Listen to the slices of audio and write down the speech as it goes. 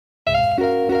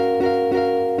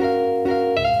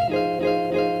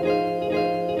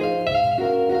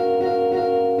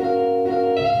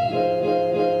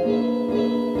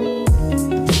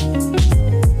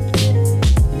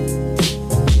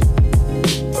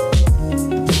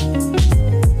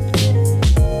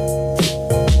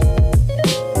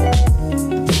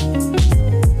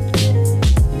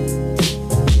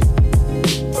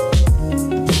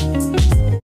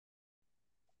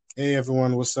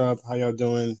what's up? How y'all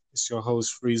doing? It's your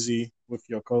host Freezy with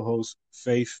your co-host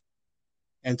Faith.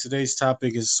 And today's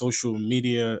topic is social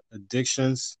media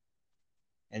addictions.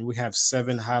 And we have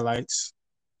seven highlights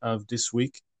of this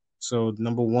week. So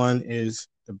number one is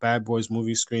the Bad Boys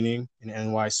movie screening in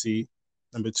NYC.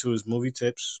 Number two is movie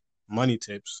tips, money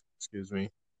tips, excuse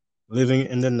me. Living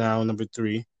in the now, number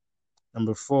three.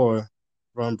 Number four,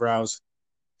 Ron Brow's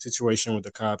situation with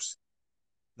the cops.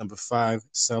 Number five,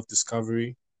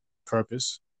 self-discovery,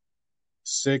 purpose.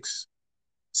 Six,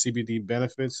 CBD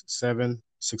benefits. Seven,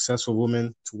 successful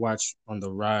woman to watch on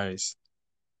the rise.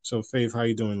 So, Faith, how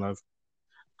you doing, love?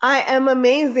 I am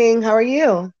amazing. How are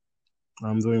you?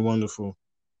 I'm doing wonderful.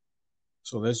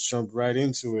 So let's jump right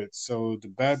into it. So the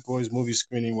Bad Boys movie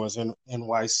screening was in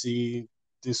NYC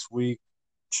this week,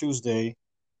 Tuesday.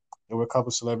 There were a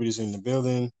couple celebrities in the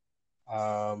building.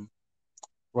 Um,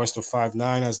 Royce the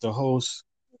 5'9" as the host.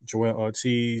 Joel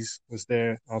Ortiz was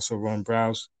there. Also Ron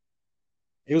Browse.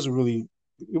 It was a really,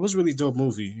 it was a really dope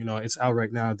movie. It's out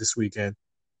right now this weekend.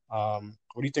 What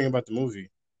do you think about the movie?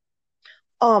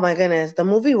 Oh my goodness, the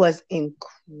movie was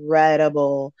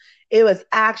incredible. It was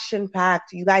action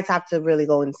packed. You guys have to really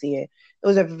go and see it. It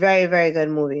was a very, very good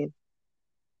movie.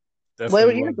 What were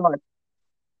Definitely your was. thoughts?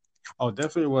 Oh,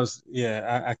 definitely was.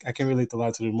 Yeah, I can relate a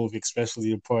lot to the movie,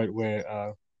 especially the part where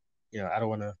I don't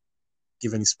want to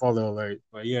give any spoiler alert,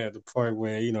 but yeah, the part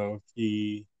where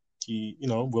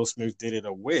Will Smith dated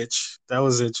a witch. That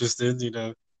was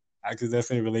interesting. I could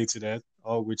definitely relate to that.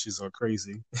 All witches are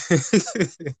crazy,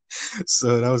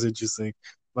 so that was interesting.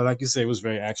 But like you say, it was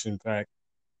very action packed.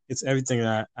 It's everything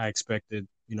that I expected.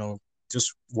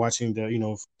 Just watching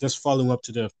just following up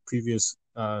to the previous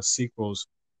sequels.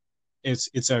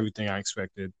 It's everything I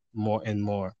expected, more and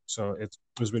more. So it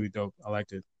was really dope. I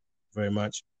liked it very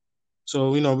much.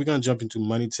 So, we're gonna jump into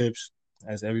money tips,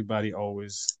 as everybody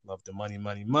always love the money,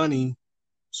 money, money.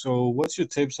 So, what's your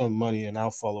tips on money? And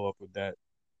I'll follow up with that.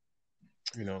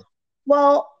 You know.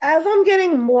 Well, as I'm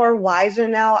getting more wiser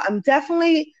now, I'm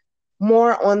definitely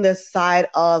more on the side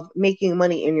of making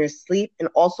money in your sleep and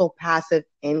also passive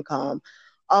income.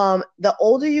 The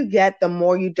older you get, the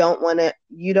more you don't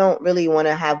really want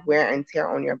to have wear and tear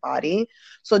on your body.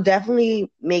 So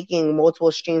definitely making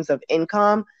multiple streams of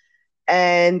income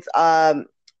and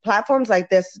platforms like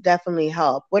this definitely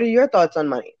help. What are your thoughts on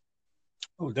money?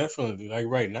 Oh, definitely. Like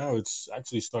right now, it's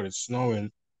actually started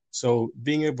snowing. So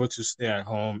being able to stay at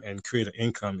home and create an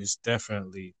income is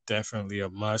definitely, definitely a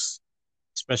must,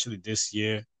 especially this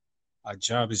year. A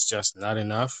job is just not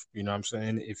enough. You know what I'm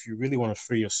saying? If you really want to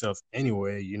free yourself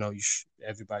anyway,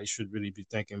 everybody should really be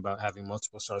thinking about having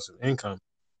multiple sources of income.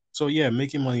 So yeah,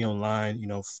 making money online,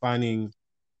 finding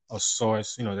a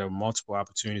source, there are multiple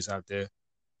opportunities out there.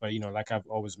 But like I've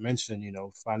always mentioned,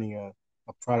 finding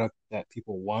a product that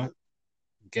people want,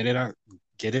 get it at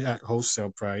get it at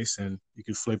wholesale price, and you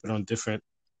can flip it on different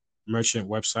merchant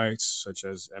websites such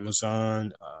as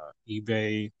Amazon,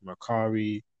 eBay,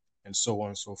 Mercari, and so on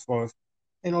and so forth.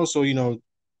 And also, you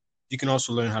can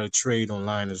also learn how to trade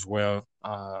online as well.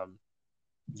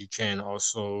 You can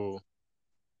also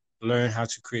learn how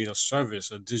to create a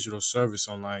service, a digital service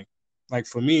online. Like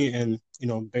for me, and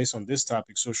based on this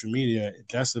topic, social media,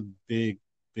 that's a big,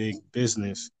 big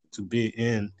business to be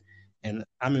in, and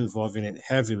I'm involved in it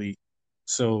heavily.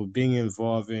 So being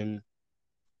involved in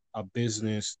a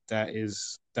business that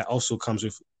also comes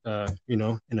with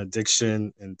an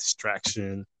addiction and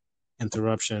distraction,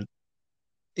 interruption.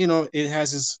 It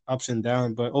has its ups and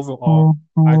downs, but overall,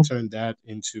 I turn that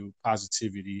into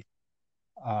positivity,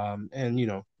 and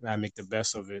I make the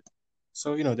best of it.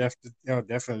 So there are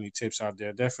definitely tips out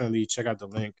there. Definitely check out the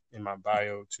link in my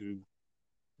bio to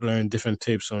learn different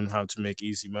tips on how to make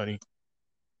easy money.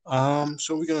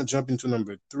 So we're gonna jump into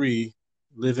number three,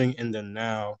 living in the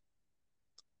now.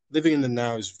 Living in the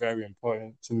now is very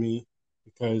important to me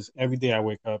because every day I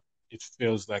wake up, it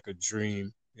feels like a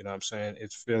dream. You know what I'm saying?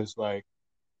 It feels like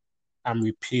I'm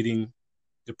repeating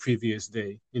the previous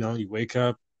day. You wake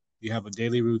up, you have a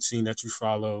daily routine that you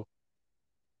follow.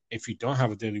 If you don't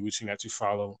have a daily routine that you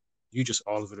follow, you just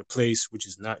all over the place, which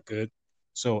is not good.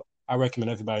 So I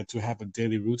recommend everybody to have a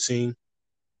daily routine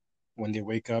when they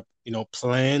wake up,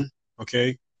 plan,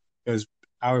 okay? Because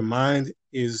our mind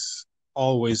is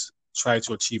always try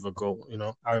to achieve a goal,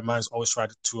 our minds always try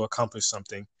to accomplish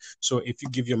something. So if you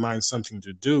give your mind something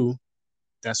to do,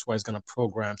 that's what it's going to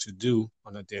program to do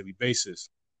on a daily basis.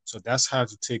 So that's how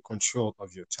to take control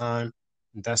of your time.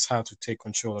 And that's how to take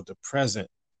control of the present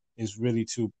is really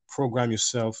to program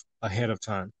yourself ahead of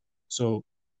time. So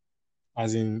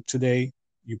as in today,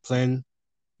 you plan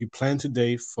you plan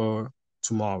today for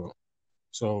tomorrow.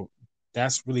 So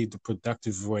that's really the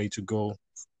productive way to go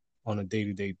on a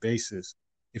day-to-day basis.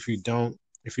 If you don't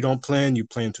if you don't plan, you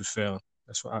plan to fail.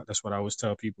 That's what I always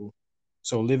tell people.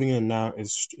 So living in now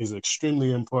is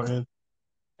extremely important,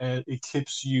 and it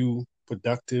keeps you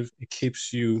productive. It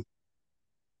keeps you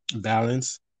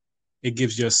balanced. It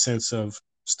gives you a sense of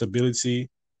stability,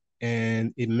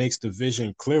 and it makes the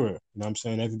vision clearer. You know what I'm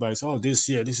saying? Everybody's, oh, this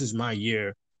year, this is my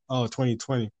year. Oh,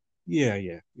 2020. Yeah,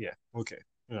 yeah, yeah. Okay.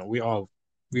 We all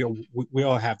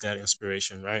have that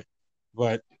inspiration, right?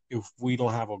 But if we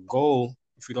don't have a goal,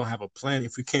 if we don't have a plan,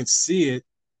 if we can't see it,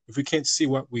 if we can't see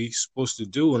what we're supposed to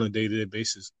do on a day-to-day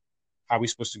basis, how are we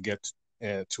supposed to get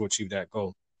to achieve that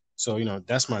goal? So,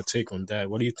 that's my take on that.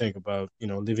 What do you think about,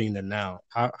 living in the now?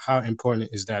 How important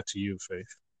is that to you, Faith?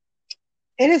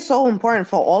 It is so important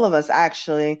for all of us,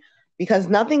 actually, because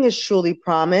nothing is truly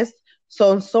promised.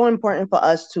 So it's so important for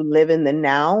us to live in the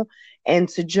now and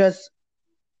to just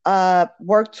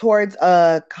work towards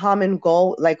a common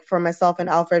goal. Like for myself and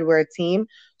Alfred, we're a team.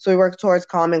 So we work towards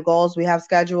common goals. We have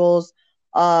schedules,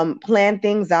 plan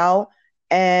things out,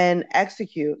 and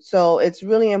execute. So it's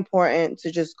really important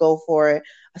to just go for it.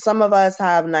 Some of us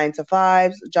have 9 to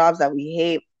 5s, jobs that we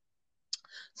hate.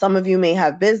 Some of you may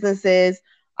have businesses.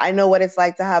 I know what it's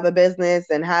like to have a business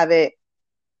and have it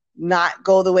not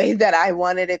go the way that I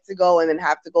wanted it to go and then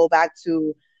have to go back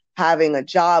to having a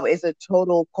job. It's a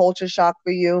total culture shock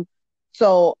for you.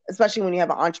 So, especially when you have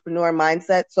an entrepreneur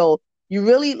mindset. So, you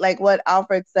really, like what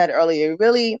Alfred said earlier,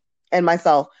 really, and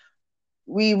myself,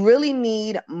 we really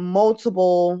need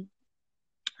multiple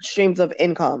streams of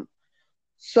income.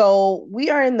 So we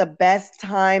are in the best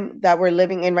time that we're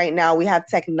living in right now. We have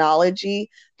technology.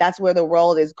 That's where the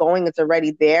world is going. It's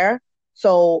already there.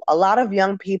 So a lot of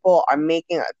young people are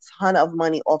making a ton of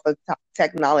money off of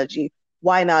technology.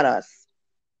 Why not us?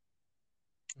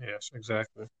 Yes,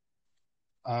 exactly.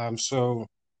 So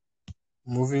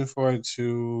moving forward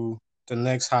to the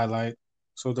next highlight.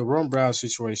 So the Ron Brown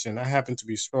situation, I happened to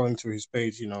be scrolling through his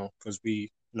page, because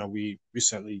we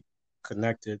recently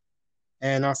connected,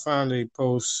 and I found a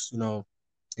post.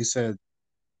 He said,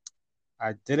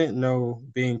 "I didn't know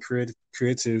being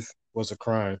creative was a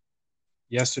crime.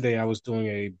 Yesterday, I was doing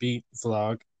a beat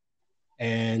vlog,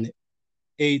 and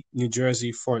 8 New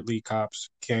Jersey Fort Lee cops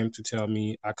came to tell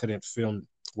me I couldn't film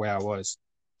where I was.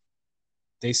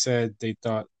 They said they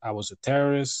thought I was a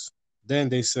terrorist. Then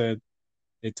they said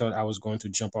they thought I was going to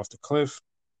jump off the cliff.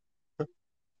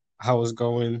 I was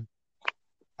going,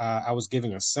 I was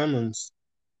giving a summons.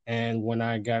 And when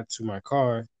I got to my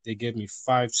car, they gave me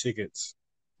 5 tickets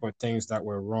for things that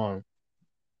were wrong.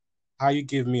 How you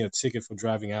give me a ticket for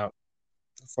driving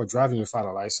without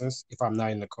a license if I'm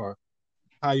not in the car?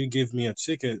 How you give me a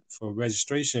ticket for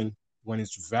registration when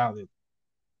it's valid?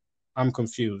 I'm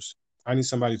confused. I need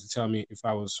somebody to tell me if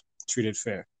I was treated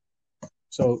fair."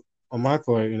 So on my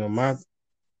part,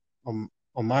 on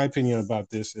my opinion about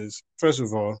this is, first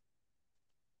of all,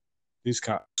 these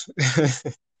cops.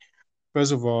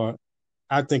 First of all,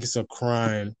 I think it's a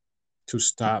crime to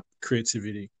stop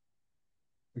creativity.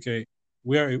 Okay,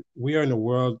 we are in a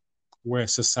world where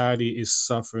society is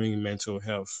suffering mental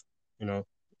health. You know,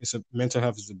 it's a mental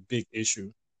health is a big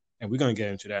issue, and we're gonna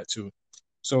get into that too.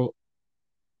 So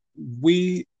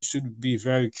we should be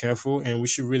very careful, and we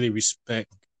should really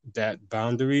respect that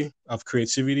boundary of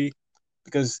creativity,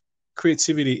 because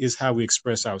creativity is how we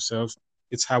express ourselves.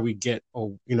 It's how we get,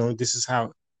 oh, this is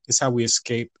how it's how we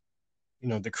escape,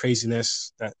 the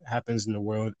craziness that happens in the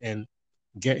world, and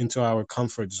get into our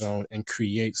comfort zone and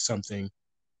create something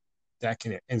that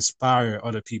can inspire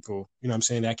other people. You know what I'm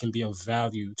saying? That can be of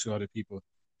value to other people.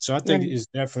 So I think And it's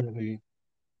definitely,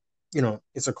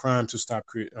 it's a crime to stop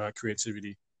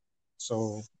creativity.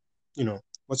 So,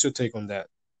 what's your take on that?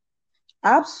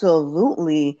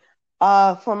 absolutely.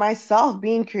 For myself,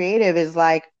 being creative is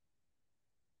like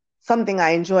something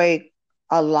I enjoy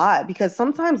a lot because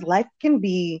sometimes life can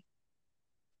be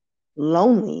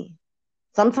lonely.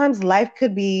 Sometimes life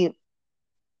could be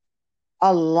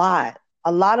a lot.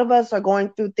 A lot of us are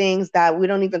going through things that we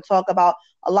don't even talk about.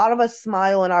 A lot of us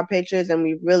smile in our pictures and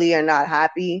we really are not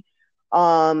happy.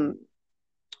 Um,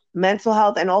 Mental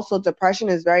health and also depression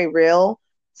is very real.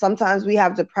 Sometimes we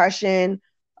have depression.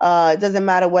 It doesn't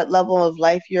matter what level of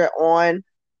life you're on.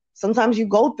 Sometimes you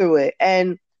go through it.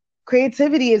 And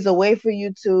creativity is a way for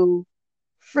you to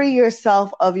free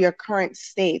yourself of your current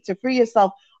state, to free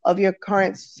yourself of your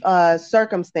current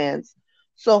circumstance.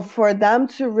 So for them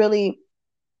to really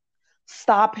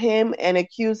stop him and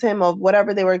accuse him of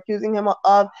whatever they were accusing him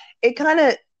of, it kind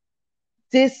of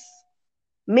dis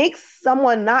makes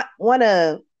someone not want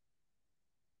to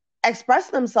express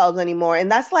themselves anymore.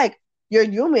 And that's like your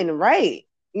human right.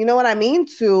 You know what I mean?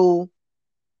 To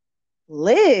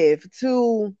live,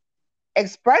 to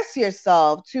express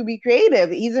yourself, to be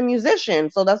creative. He's a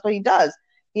musician, so that's what he does.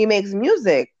 He makes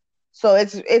music. So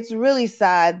it's really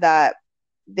sad that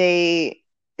they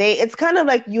it's kind of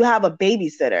like you have a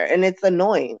babysitter and it's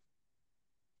annoying.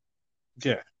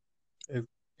 Yeah, it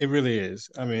it really is.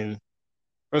 I mean,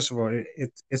 first of all,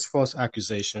 it's false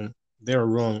accusation. They're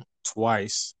wrong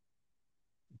twice.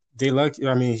 They lucky.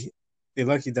 I mean, they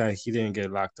lucky that he didn't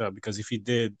get locked up because if he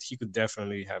did, he could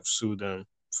definitely have sued them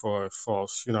for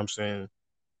false. You know what I'm saying?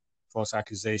 False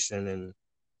accusation,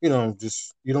 and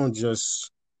just you don't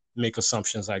just make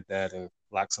assumptions like that and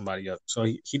lock somebody up. So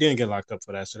he didn't get locked up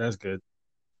for that, so that's good.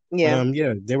 But Yeah.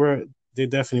 yeah, they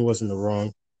definitely wasn't the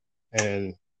wrong,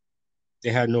 and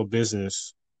they had no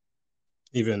business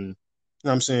even,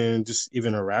 what I'm saying, just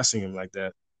even harassing him like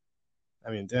that.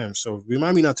 I mean, damn. So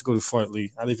remind me not to go to Fort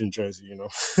Lee. I live in Jersey.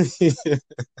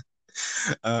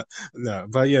 uh, no,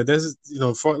 but yeah, there's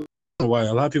Fort Lee, why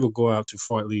a lot of people go out to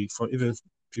Fort Lee for even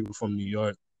people from New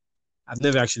York. I've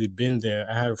never actually been there.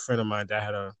 I had a friend of mine that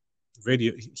had a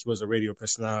radio. He was a radio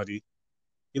personality.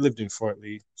 He lived in Fort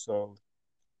Lee, so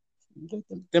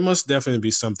there must definitely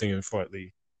be something in Fort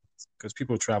Lee because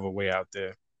people travel way out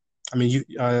there. I mean,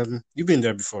 you've been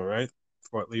there before, right?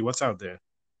 Fort Lee. What's out there?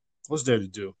 What's there to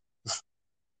do?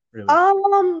 Really?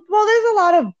 Well, there's a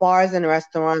lot of bars and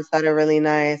restaurants that are really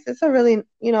nice. It's a really,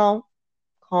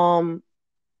 calm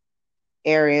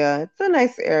area. It's a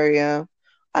nice area.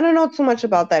 I don't know too much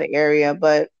about that area,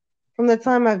 but from the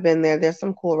time I've been there, there's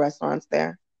some cool restaurants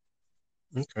there.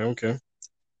 Okay, okay.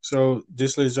 So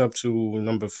this leads up to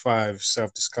number five,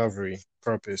 self-discovery,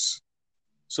 purpose.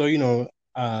 So,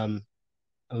 um,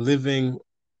 living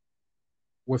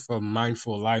with a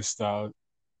mindful lifestyle,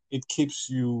 it keeps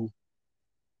you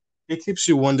it keeps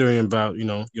you wondering about,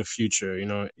 your future.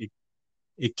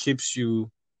 It keeps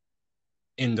you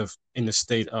in the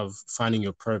state of finding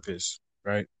your purpose,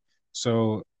 right?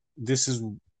 So this is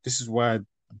this is why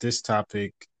this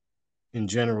topic in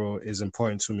general is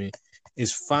important to me,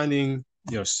 is finding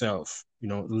yourself,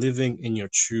 living in your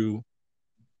true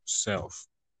self.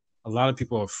 A lot of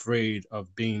people are afraid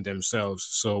of being themselves.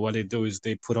 So what they do is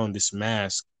they put on this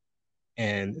mask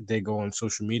and they go on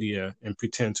social media and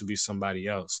pretend to be somebody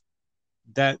else.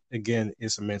 That again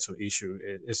is a mental issue.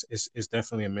 It's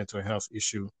definitely a mental health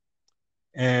issue.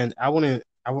 And I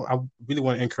really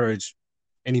want to encourage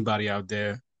anybody out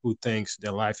there who thinks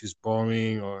their life is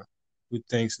boring or who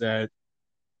thinks that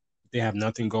they have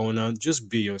nothing going on. Just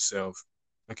be yourself.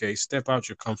 Okay, step out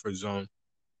your comfort zone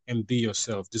and be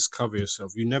yourself. Discover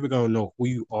yourself. You're never gonna know who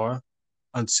you are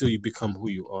until you become who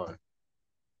you are.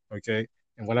 Okay,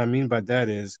 and what I mean by that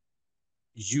is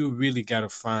you really gotta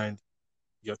find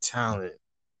your talent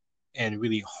and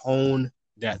really hone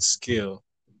that skill.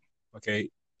 Okay,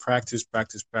 practice,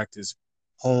 practice, practice.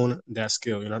 Hone that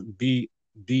skill. Be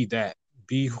that.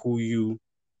 Be who you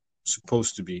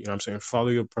supposed to be. You know what I'm saying? Follow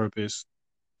your purpose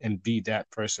and be that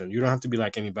person. You don't have to be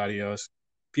like anybody else.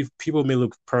 People may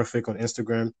look perfect on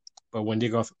Instagram, but when they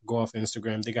go off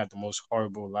Instagram, they got the most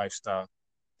horrible lifestyle.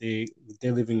 They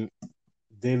they're living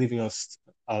they're living a,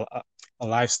 a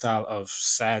lifestyle of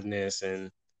sadness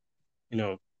and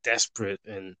desperate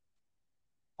and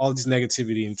all this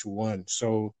negativity into one.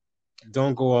 So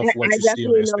don't go off I what you see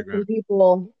on definitely know Instagram. some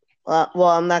people. Well,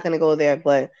 I'm not gonna go there,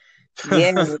 but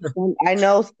yeah, I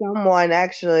know someone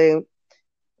actually,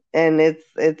 and it's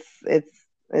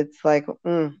like,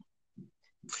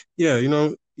 Yeah,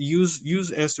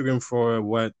 use Instagram for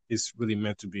what it's really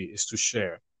meant to be, is to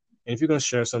share. And if you're gonna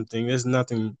share something, there's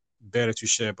nothing better to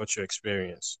share but your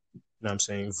experience. You know what I'm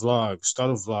saying? Vlog,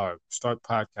 start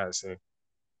podcasting.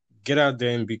 Get out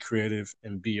there and be creative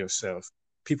and be yourself.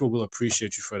 People will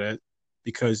appreciate you for that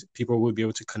because people will be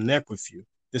able to connect with you.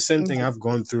 The same thing I've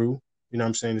gone through, what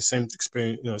I'm saying? The same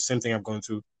experience, same thing I've gone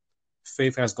through.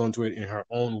 Faith has gone through it in her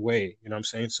own way. You know what I'm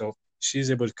saying? So she's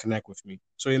able to connect with me.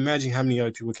 So imagine how many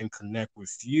other people can connect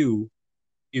with you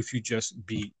if you just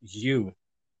be you.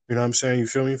 You know what I'm saying? You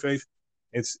feel me, Faith?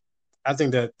 It's I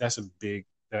think that's a big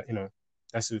that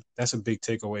that's a big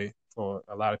takeaway for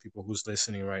a lot of people who's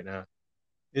listening right now.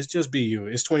 It's just be you.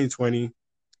 It's 2020.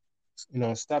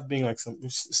 Stop being like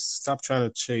stop trying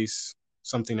to chase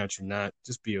something that you're not.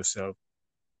 Just be yourself.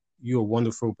 You're a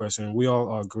wonderful person. We all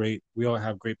are great. We all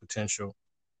have great potential.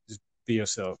 Just be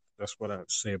yourself. That's what I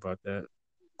would say about that.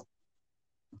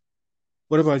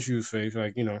 What about you, Faith?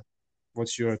 Like,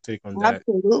 what's your take on that?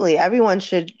 absolutely. Everyone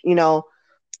should,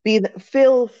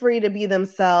 feel free to be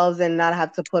themselves and not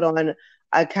have to put on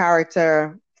a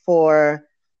character for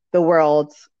the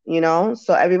world,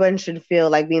 So everyone should feel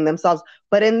like being themselves.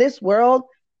 But in this world,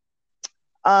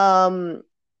 um,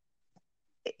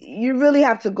 you really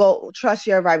have to go trust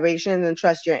your vibrations and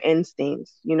trust your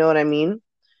instincts. You know what I mean?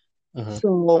 Hmm.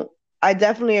 So I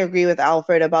definitely agree with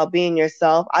Alfred about being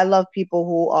yourself. I love people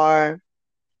who are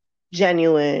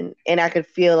genuine and I could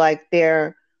feel like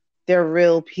they're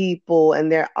real people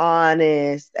and they're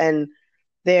honest and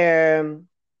they're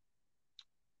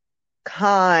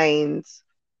kind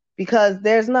because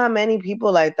there's not many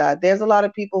people like that. There's a lot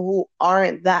of people who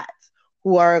aren't that,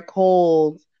 who are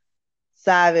cold,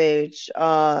 savage,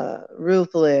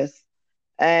 ruthless,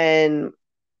 and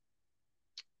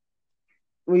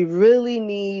we really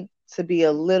need to be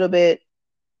a little bit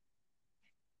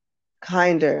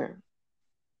kinder.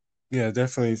 Yeah,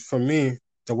 definitely. For me,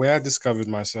 the way I discovered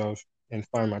myself and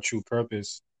find my true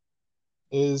purpose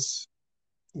is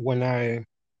when I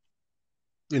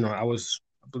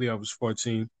believe I was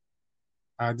 14.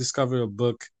 I discovered a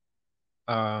book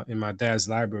in my dad's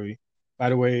library. By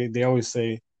the way, they always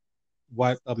say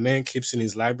what a man keeps in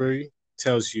his library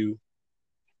tells you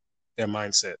their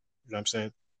mindset. You know what I'm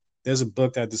saying? There's a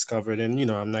book that I discovered, and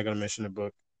I'm not gonna mention the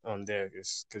book on there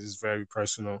because it's very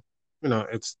personal.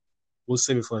 It's we'll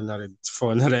save it for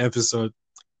another episode.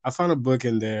 I found a book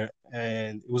in there,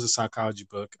 and it was a psychology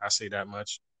book. I say that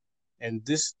much. And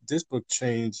this book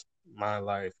changed my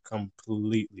life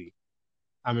completely.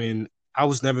 I mean, I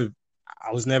was never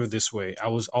I was never this way. I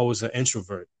was always an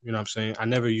introvert. You know what I'm saying? I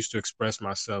never used to express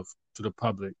myself to the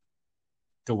public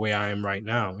the way I am right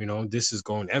now. This is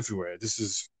going everywhere.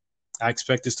 I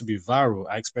expect this to be viral.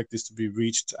 I expect this to be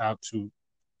reached out to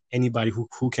anybody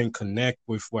who can connect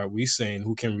with what we say and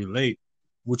who can relate,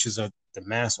 which is the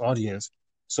mass audience.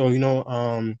 So,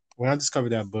 when I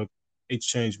discovered that book, it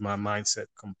changed my mindset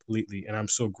completely. And I'm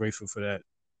so grateful for that.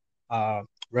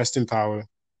 Rest in power,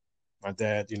 my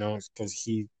dad, because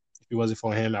if it wasn't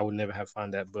for him, I would never have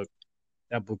found that book.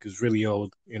 That book is really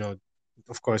old.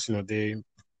 Of course,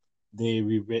 they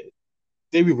rewrote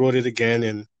they rewrote it again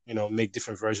and make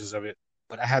different versions of it.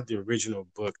 But I had the original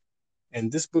book,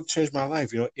 and this book changed my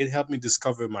life. It helped me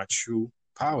discover my true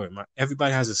power.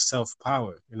 Everybody has a self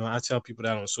power. I tell people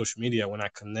that on social media when I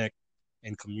connect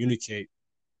and communicate.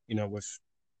 With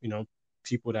you know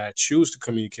people that I choose to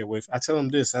communicate with. I tell them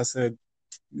this. I said,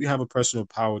 you have a personal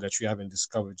power that you haven't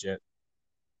discovered yet,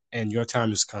 and your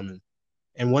time is coming.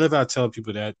 And whenever I tell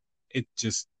people that, it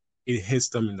hits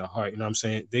them in the heart. You know what I'm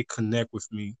saying? They connect with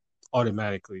me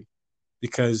automatically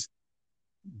because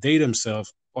they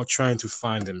themselves are trying to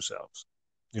find themselves.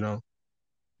 You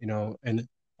know, and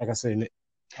like I said,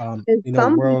 And in a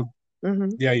some people, world,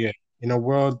 hmm yeah, yeah, in a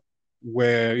world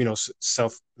where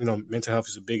mental health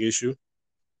is a big issue.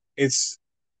 It's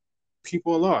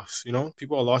People are lost.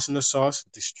 People are lost in the sauce,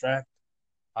 distract,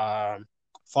 um,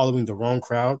 following the wrong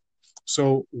crowd.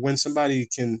 So when somebody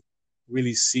can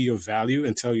really see your value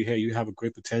and tell you, hey, you have a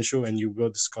great potential and you will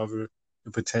discover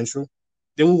the potential,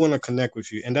 they will want to connect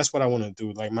with you. And that's what I want to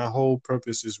do. Like my whole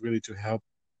purpose is really to help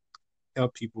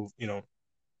people,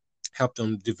 help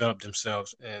them develop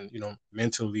themselves and,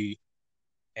 mentally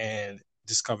and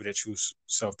discover their true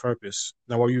self purpose.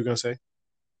 Now, what were you gonna say?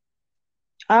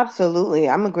 absolutely,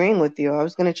 I'm agreeing with you. I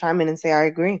was going to chime in and say I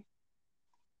agree.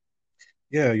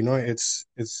 Yeah,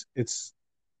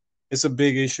 it's a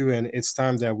big issue, and it's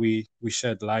time that we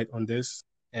shed light on this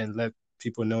and let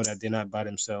people know that they're not by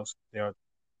themselves. There are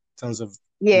tons of,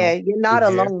 Yeah, you're we not here.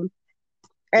 alone.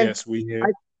 And Yes, we I,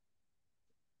 here.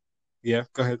 Yeah,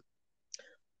 go ahead.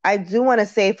 I do want to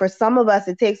say for some of us,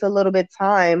 it takes a little bit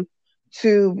time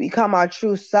to become our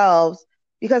true selves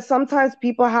because sometimes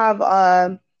people have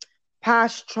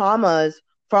past traumas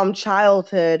from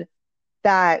childhood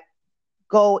that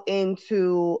go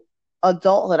into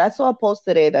adulthood. I saw a post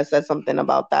today that said something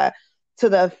about that to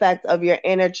the effect of your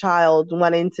inner child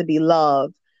wanting to be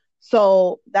loved.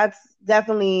 So that's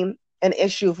definitely an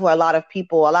issue for a lot of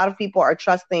people. A lot of people are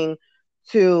trusting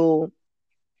to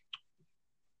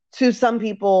some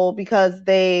people because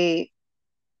their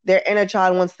inner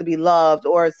child wants to be loved,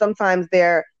 or sometimes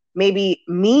they're maybe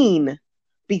mean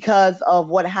because of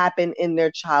what happened in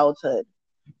their childhood.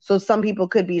 So some people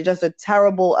could be just a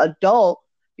terrible adult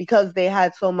because they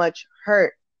had so much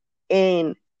hurt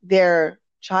in their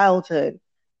childhood.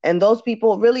 And those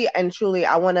people really and truly,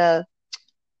 I want to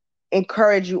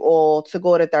encourage you all to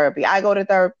go to therapy. I go to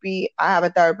therapy. I have a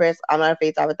therapist. I'm not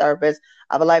afraid to have a therapist.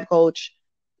 I have a life coach.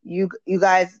 You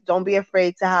guys don't be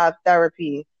afraid to have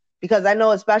therapy because I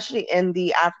know especially in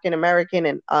the African American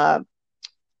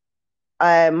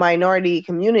and minority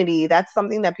community, that's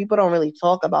something that people don't really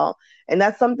talk about. And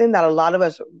that's something that a lot of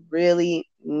us really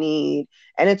need.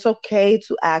 And it's okay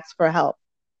to ask for help.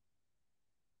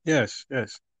 Yes,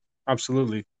 yes,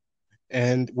 absolutely.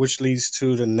 And which leads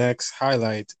to the next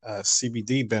highlight,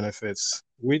 CBD benefits.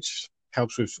 which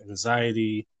helps with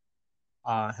anxiety,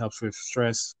 helps with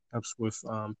stress, helps with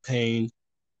pain.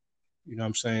 You know what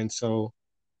I'm saying? So,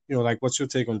 like, what's your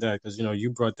take on that? Because you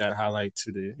brought that highlight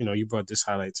to the, you brought this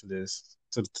highlight to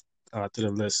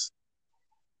the list.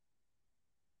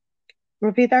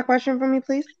 Repeat that question for me,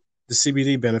 please. The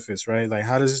CBD benefits, right? Like,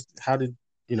 how did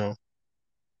you know?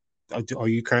 Are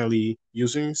you currently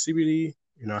using CBD?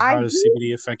 I How does do,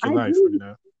 CBD affect your I life right do,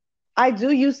 now? I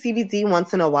do use CBD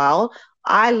once in a while.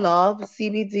 I love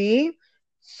CBD,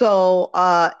 so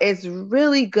it's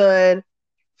really good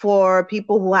for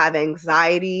people who have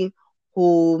anxiety,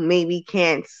 who maybe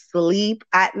can't sleep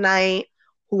at night,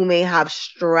 who may have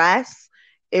stress.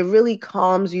 It really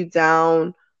calms you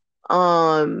down.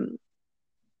 Um,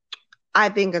 I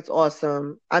think it's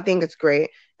awesome. I think it's great.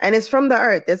 And it's from the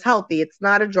earth. It's healthy. It's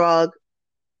not a drug.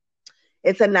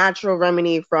 It's a natural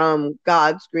remedy from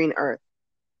God's green earth.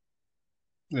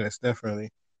 Yes, definitely.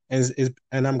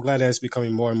 And I'm glad that it's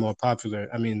becoming more and more popular.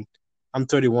 I mean, I'm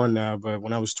 31 now, but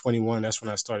when I was 21, that's when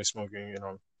I started smoking,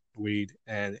 weed.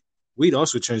 And weed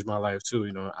also changed my life too.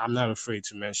 I'm not afraid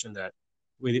to mention that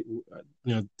weed,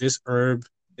 this herb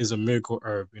is a miracle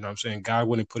herb. You know what I'm saying? God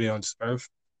wouldn't put it on this earth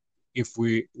if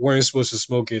we weren't supposed to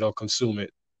smoke it or consume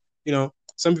it.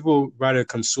 Some people rather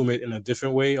consume it in a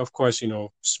different way. Of course,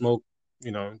 smoke,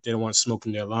 they don't want smoke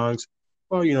in their lungs.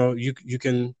 Well, you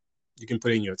can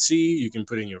put it in your tea, you can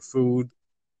put it in your food,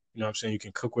 what I'm saying? You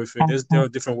can cook with it. There are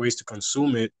different ways to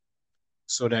consume it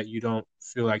so that you don't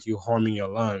feel like you're harming your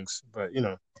lungs. But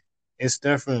it's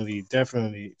definitely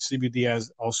CBD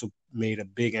has also made a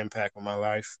big impact on my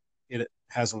life. It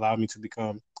has allowed me to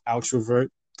become outrovert,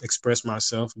 express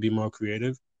myself, be more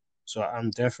creative. So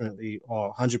I'm definitely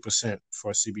 100%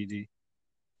 for CBD.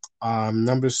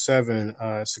 Number seven,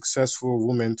 successful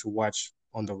woman to watch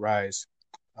on the rise.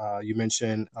 You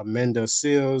mentioned Amanda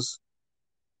Seals.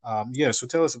 Yeah, so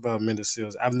tell us about Amanda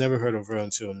Seals. I've never heard of her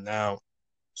until now.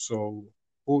 So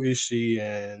who is she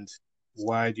and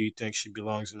why do you think she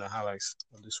belongs in the highlights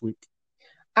of this week?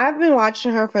 I've been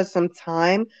watching her for some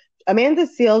time. Amanda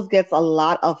Seales gets a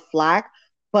lot of flack,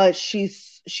 but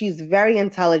she's very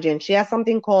intelligent. She has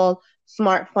something called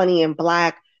Smart, Funny, and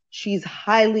Black. She's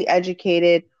highly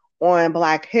educated on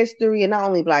Black history, and not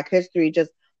only Black history,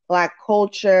 just Black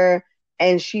culture,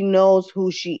 and she knows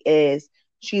who she is.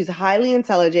 She's highly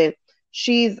intelligent.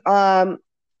 She's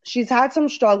had some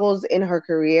struggles in her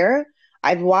career.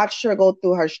 I've watched her go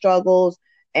through her struggles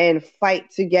and fight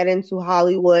to get into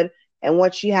Hollywood and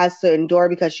what she has to endure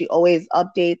because she always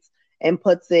updates and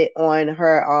puts it on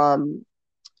her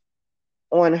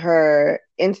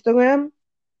Instagram.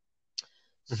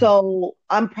 Mhm. So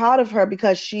I'm proud of her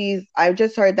because I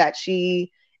just heard that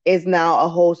she is now a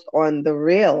host on The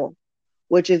Real,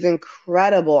 which is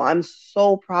incredible. I'm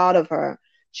so proud of her.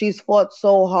 She's fought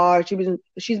so hard.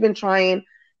 She's been trying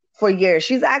for years.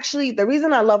 She's actually the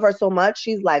reason I love her so much,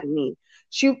 she's like me.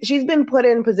 She's been put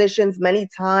in positions many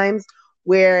times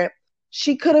where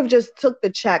she could have just took the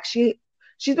check.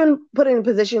 She's been put in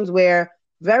positions where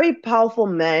very powerful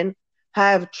men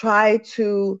have tried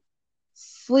to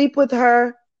sleep with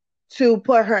her to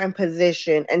put her in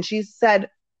position and she said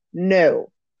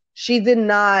no. She did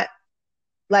not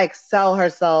like sell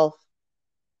herself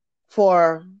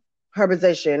for her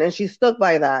position and she stuck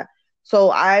by that.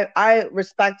 So I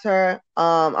respect her.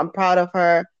 I'm proud of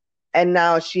her and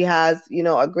now she has,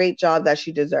 a great job that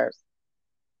she deserves.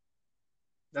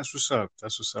 That's what's up.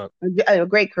 That's what's up. A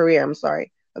great career, I'm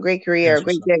sorry. A great career, a That's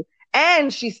what's great up. day.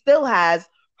 And she still has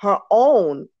her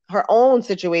own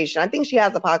situation. I think she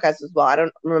has a podcast as well. I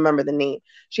don't remember the name.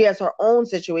 She has her own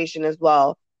situation as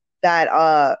well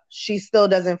that she still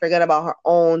doesn't forget about her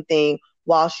own thing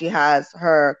while she has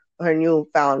her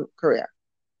newfound career.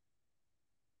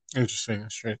 Interesting.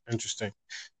 Interesting.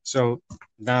 So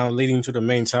now leading to the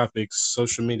main topic,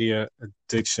 social media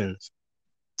addictions.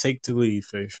 Take the lead,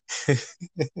 Faith.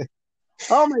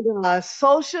 Oh my gosh,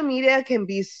 social media can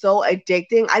be so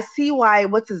addicting. I see why.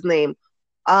 What's his name?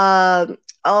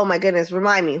 Oh my goodness,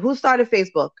 remind me. Who started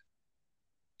Facebook?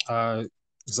 uh,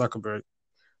 Zuckerberg,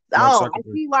 Mark Oh, I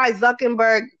Zuckerberg. see why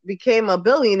Zuckerberg became a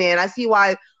billionaire. And I see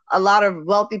why a lot of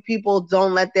wealthy people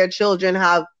don't let their children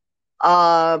have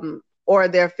or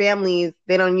their families,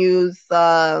 they don't use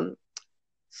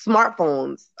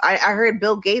smartphones. I heard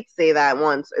Bill Gates say that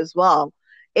once as well.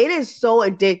 It is so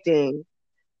addicting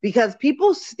because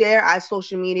people stare at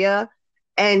social media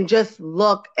and just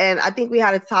look. And I think we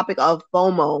had a topic of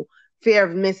FOMO, fear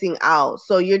of missing out.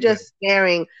 So you're Yeah. just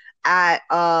staring at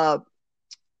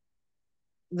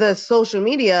the social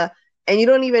media and you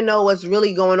don't even know what's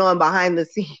really going on behind the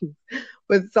scenes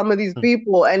with some of these Hmm.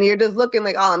 people and you're just looking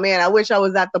like, oh man, I wish I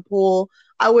was at the pool,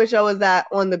 I wish I was that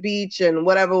on the beach and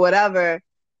whatever, whatever.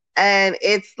 And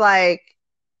it's like,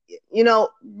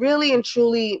 really and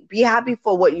truly be happy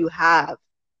for what you have.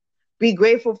 Be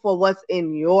grateful for what's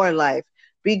in your life.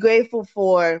 Be grateful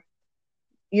for,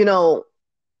 you know,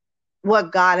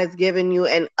 what God has given you,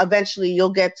 and eventually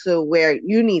you'll get to where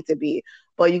you need to be.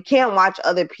 But you can't watch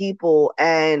other people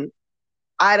and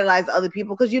idolize other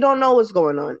people because you don't know what's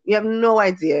going on. You have no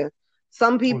idea.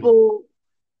 Some Totally. people,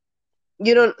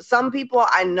 some people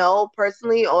I know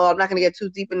personally, or I'm not going to get too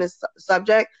deep in this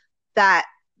subject, that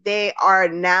they are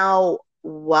now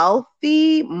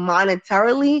wealthy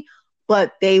monetarily,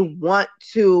 but they want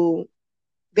to,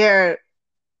 they're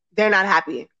not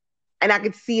happy. And I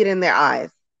could see it in their eyes.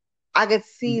 I could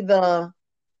see the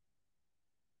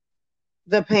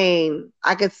pain.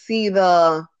 I could see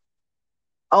oh,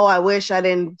 I wish I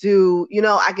didn't do,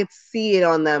 I could see it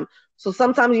on them. So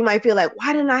sometimes you might feel like,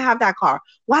 why didn't I have that car?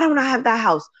 Why don't I have that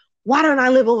house? Why don't I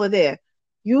live over there?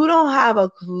 You don't have a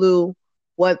clue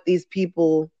what these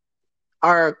people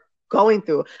are going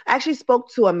through. I actually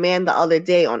spoke to a man the other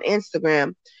day on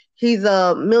Instagram. He's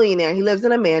a millionaire. He lives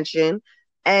in a mansion.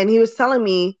 And he was telling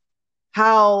me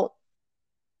how,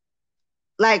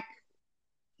 like,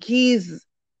 he's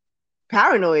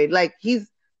paranoid. Like, he's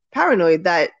paranoid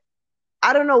that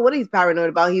I don't know what he's paranoid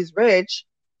about. He's rich,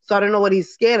 so I don't know what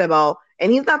he's scared about.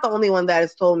 And he's not the only one that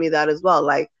has told me that as well.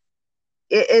 Like,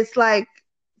 it's like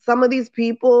some of these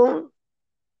people,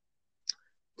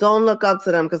 don't look up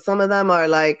to them because some of them are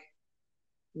like,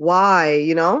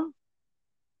 why, Well,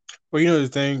 the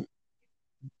thing,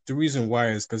 the reason why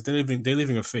is because they're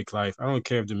living a fake life. I don't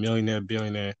care if the millionaire,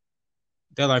 billionaire,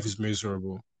 their life is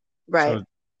miserable. Right. So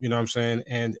you know what I'm saying?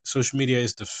 And social media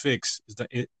is the fix.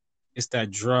 It's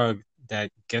that drug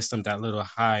that gets them that little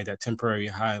high, that temporary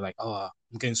high, like, oh,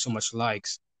 I'm getting so much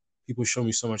likes. People show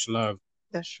me so much love.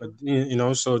 That's But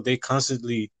true. so they're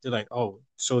like, oh,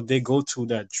 so they go to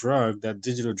that drug, that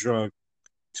digital drug,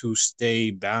 to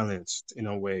stay balanced in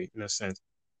a way, in a sense.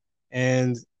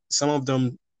 And some of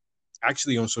them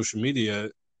actually on social media,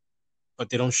 but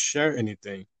they don't share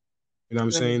anything. You know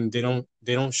what I'm Right. saying?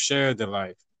 They don't share their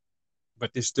life,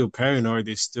 but they're still paranoid.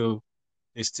 They still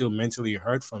mentally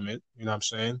hurt from it. You know what I'm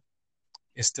saying?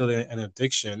 It's still an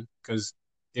addiction because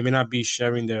they may not be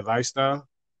sharing their lifestyle,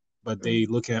 but Mm. they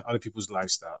looking at other people's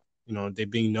lifestyle. They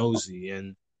being nosy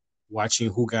and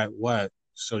watching who got what,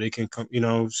 so they can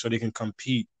so they can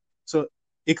compete. So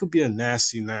it could be a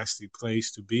nasty, nasty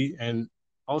place to be, and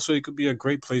also it could be a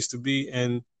great place to be,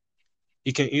 and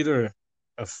it can either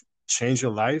change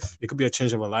your life. It could be a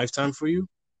change of a lifetime for you,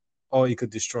 or it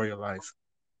could destroy your life.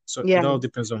 So Yeah. it all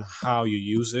depends on how you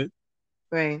use it,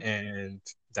 Right. and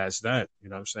that's that. You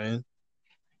know what I'm saying?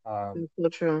 Um, That's so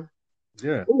true.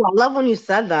 yeah, Oh, I love when you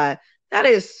said that. That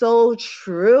is so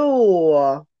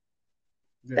true.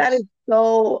 That is yes.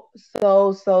 so,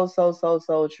 so, so, so, so,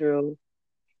 so true.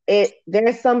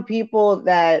 There's some people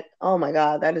that, oh my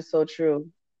God, that is so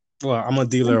true. Well, I'm a I'm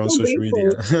dealer on so social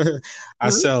media. grateful. I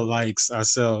Huh? sell likes. I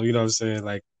sell, you know what I'm saying?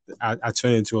 Like I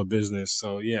turn it into a business.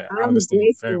 So yeah, I I'm understand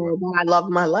you very well. grateful that I love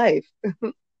my life.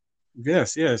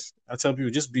 Yes, yes. I tell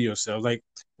people just be yourself. Like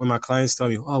when my clients tell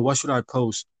me, "Oh, what should I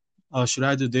post? Should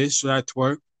I do this? Should I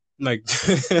twerk?" I'm like,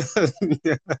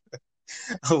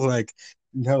 I'm like,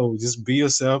 no, just be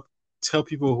yourself. Tell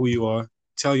people who you are.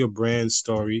 Tell your brand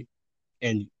story,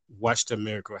 and watch the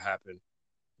miracle happen.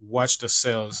 Watch the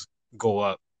sales go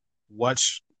up.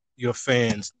 Watch your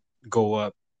fans go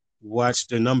up. Watch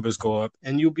the numbers go up,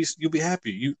 and you'll be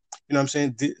happy. You know what I'm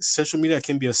saying? Social media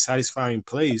can be a satisfying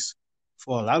place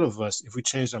for a lot of us if we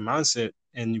change our mindset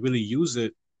and really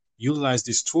utilize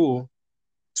this tool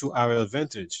to our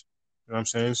advantage. You know what I'm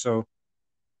saying? So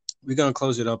we're gonna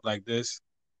close it up like this.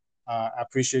 I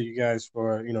appreciate you guys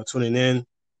for tuning in,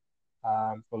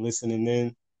 for listening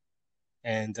in,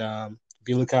 and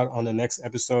be lookout on the next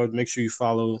episode. Make sure you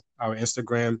follow our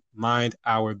Instagram, Mind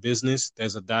Our Business.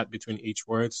 There's a dot between each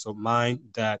word, so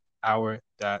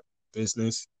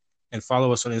mind.our.business, and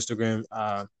follow us on Instagram.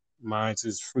 Mine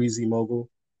is Freezy Mogul,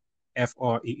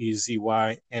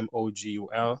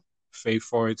 FreeZymogul, Faith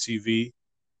Forward TV,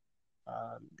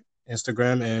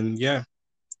 Instagram, and yeah,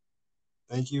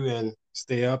 thank you, and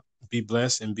stay up, be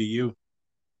blessed, and be you.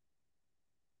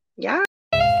 Yeah.